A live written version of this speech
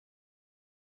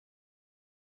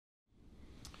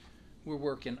We're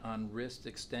working on wrist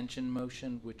extension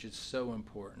motion, which is so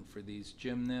important for these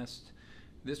gymnasts.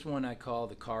 This one I call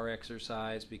the car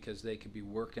exercise because they could be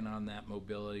working on that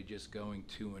mobility just going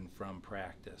to and from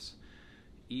practice.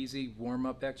 Easy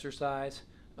warm-up exercise.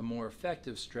 A more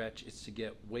effective stretch is to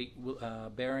get weight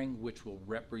bearing, which will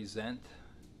represent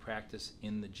practice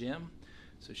in the gym.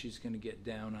 So she's going to get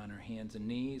down on her hands and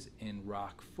knees and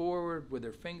rock forward with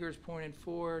her fingers pointed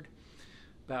forward.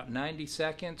 About 90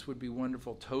 seconds would be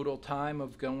wonderful total time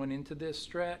of going into this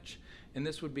stretch, and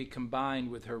this would be combined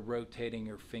with her rotating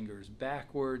her fingers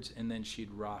backwards, and then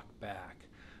she'd rock back.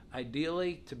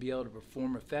 Ideally, to be able to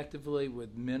perform effectively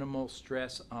with minimal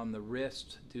stress on the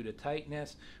wrist due to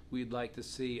tightness, we'd like to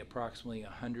see approximately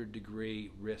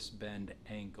 100-degree wrist bend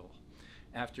angle.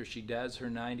 After she does her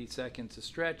 90 seconds of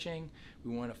stretching,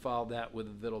 we want to follow that with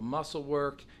a little muscle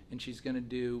work, and she's going to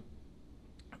do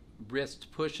wrist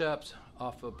push-ups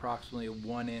off of approximately a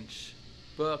 1-inch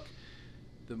book.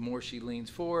 The more she leans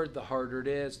forward, the harder it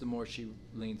is. The more she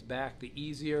leans back, the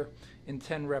easier. And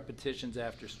 10 repetitions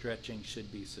after stretching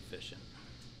should be sufficient.